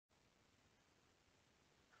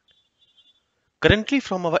Currently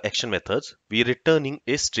from our action methods, we are returning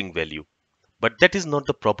a string value, but that is not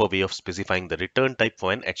the proper way of specifying the return type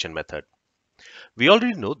for an action method. We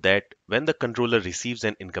already know that when the controller receives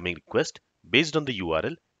an incoming request, based on the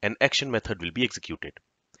URL, an action method will be executed.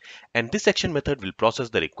 And this action method will process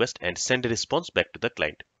the request and send a response back to the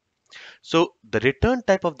client. So the return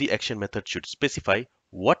type of the action method should specify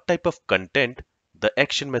what type of content the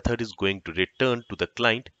action method is going to return to the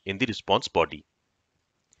client in the response body.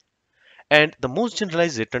 And the most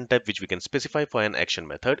generalized return type which we can specify for an action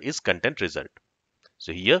method is content result.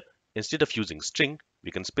 So here, instead of using string,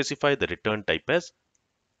 we can specify the return type as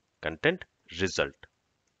content result.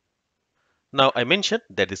 Now I mentioned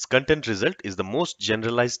that this content result is the most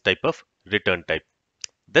generalized type of return type.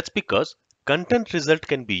 That's because content result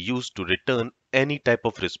can be used to return any type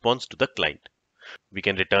of response to the client. We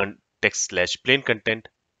can return text/plain content,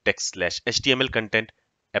 text/HTML content,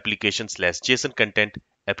 application/JSON content,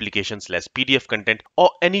 application/PDF content,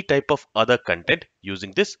 or any type of other content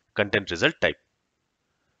using this content result type.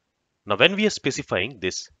 Now, when we are specifying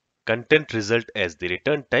this content result as the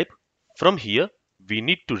return type, from here, we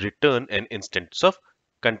need to return an instance of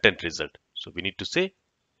content result. So we need to say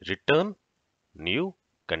return new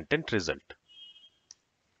content result.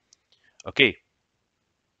 Okay.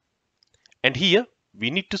 And here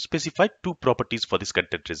we need to specify two properties for this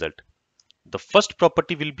content result. The first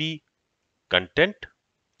property will be content.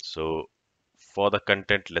 So for the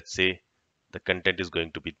content, let's say the content is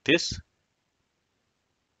going to be this.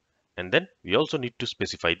 And then we also need to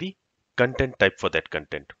specify the content type for that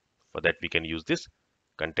content. For that, we can use this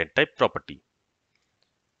content type property.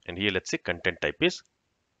 And here, let's say content type is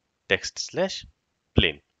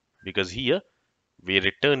text/plain, because here we're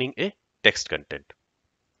returning a text content.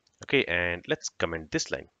 Okay, and let's comment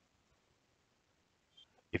this line.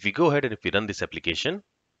 If we go ahead and if we run this application,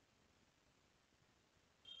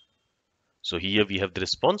 so here we have the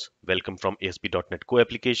response, welcome from ASP.NET Core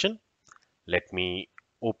application. Let me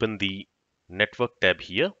open the network tab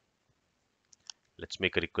here. Let's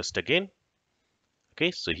make a request again.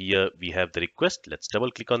 Okay, so here we have the request. Let's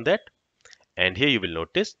double click on that. And here you will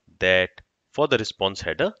notice that for the response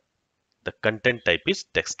header, the content type is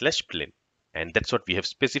text/plain. And that's what we have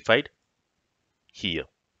specified here.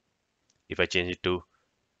 If I change it to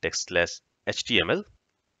text/HTML,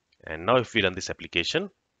 and now if we run this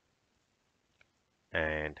application,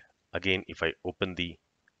 and again, if I open the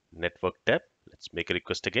network tab, let's make a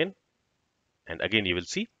request again. And again, you will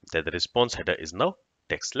see that the response header is now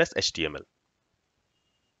text/HTML.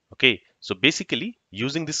 Okay, so basically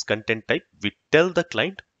using this content type, we tell the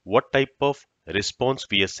client what type of response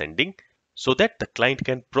we are sending so that the client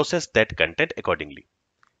can process that content accordingly.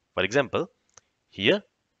 For example, here,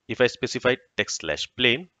 if I specify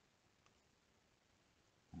text/plain,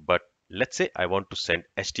 but let's say I want to send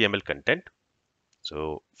HTML content.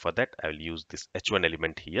 So for that, I will use this h1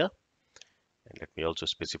 element here. And let me also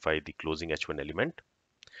specify the closing h1 element.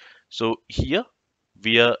 So here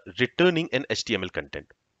we are returning an HTML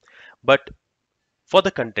content. But for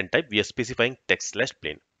the content type, we are specifying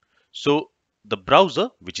text/plain. So the browser,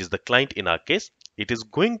 which is the client in our case, it is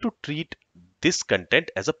going to treat this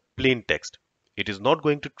content as a plain text. It is not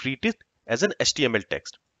going to treat it as an HTML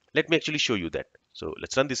text. Let me actually show you that. So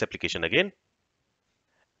let's run this application again.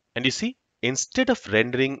 And you see, instead of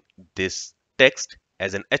rendering this text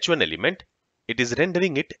as an h1 element, it is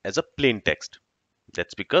rendering it as a plain text.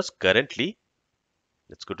 That's because currently,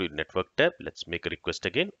 let's go to network tab. Let's make a request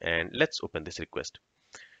again and let's open this request.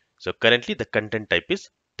 So currently the content type is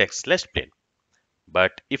text/plain.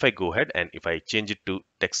 But if I go ahead and if I change it to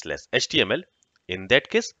text/HTML, in that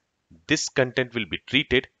case, this content will be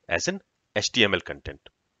treated as an HTML content.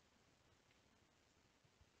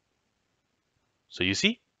 So you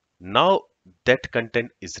see, now that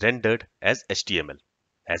content is rendered as HTML,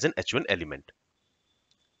 as an h1 element.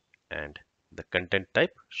 And the content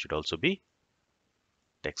type should also be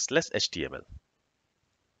text/HTML,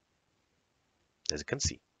 as you can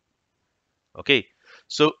see. Okay,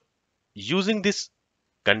 so using this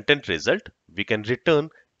content result, we can return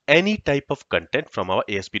any type of content from our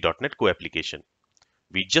ASP.NET Core application.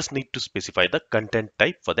 We just need to specify the content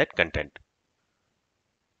type for that content.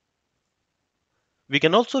 We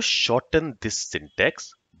can also shorten this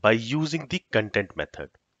syntax by using the content method.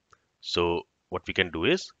 So what we can do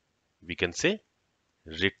is we can say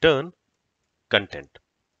return content,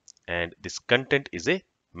 and this content is a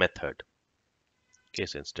method. Okay,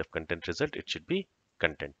 so instead of content result, it should be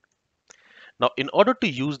content. Now, in order to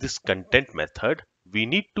use this content method, we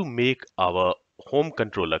need to make our home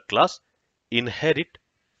controller class inherit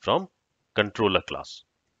from controller class.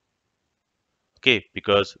 Okay,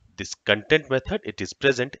 because this content method, it is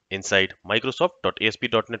present inside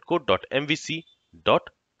Microsoft.asp.NET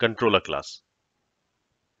Code.mvc.controller class.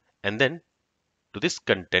 And then to this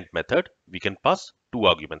content method, we can pass two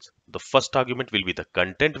arguments. The first argument will be the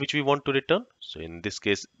content which we want to return. So in this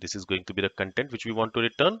case, this is going to be the content which we want to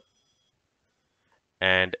return.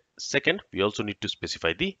 And second, we also need to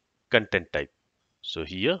specify the content type. So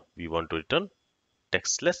here we want to return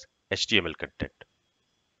textless HTML content.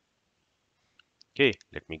 Okay,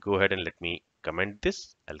 let me go ahead and let me comment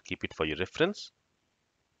this. I'll keep it for your reference.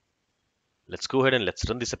 Let's go ahead and let's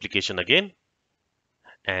run this application again.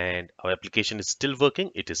 And our application is still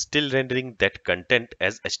working. It is still rendering that content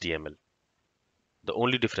as HTML. The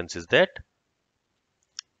only difference is that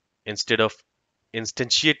instead of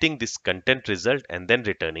instantiating this content result and then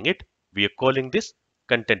returning it, we are calling this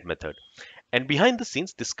content method. And behind the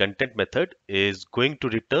scenes, this content method is going to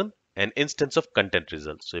return an instance of content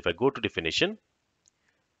result. So if I go to definition,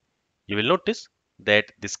 you will notice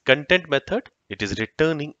that this content method, it is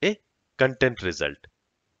returning a content result.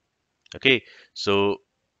 Okay, so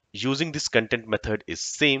using this content method is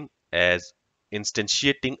same as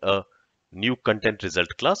instantiating a new content result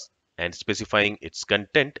class and specifying its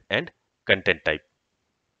content and content type.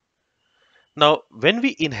 Now, when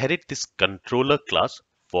we inherit this controller class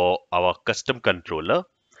for our custom controller,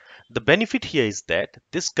 the benefit here is that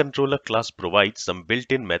this controller class provides some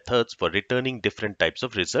built-in methods for returning different types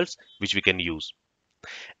of results which we can use.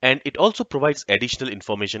 And it also provides additional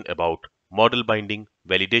information about model binding,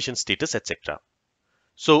 validation status, etc.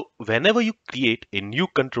 So whenever you create a new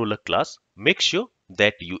controller class, make sure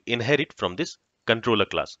that you inherit from this controller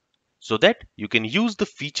class so that you can use the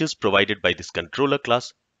features provided by this controller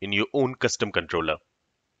class in your own custom controller.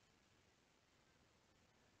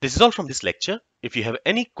 This is all from this lecture. If you have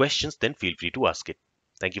any questions, then feel free to ask it.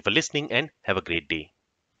 Thank you for listening and have a great day.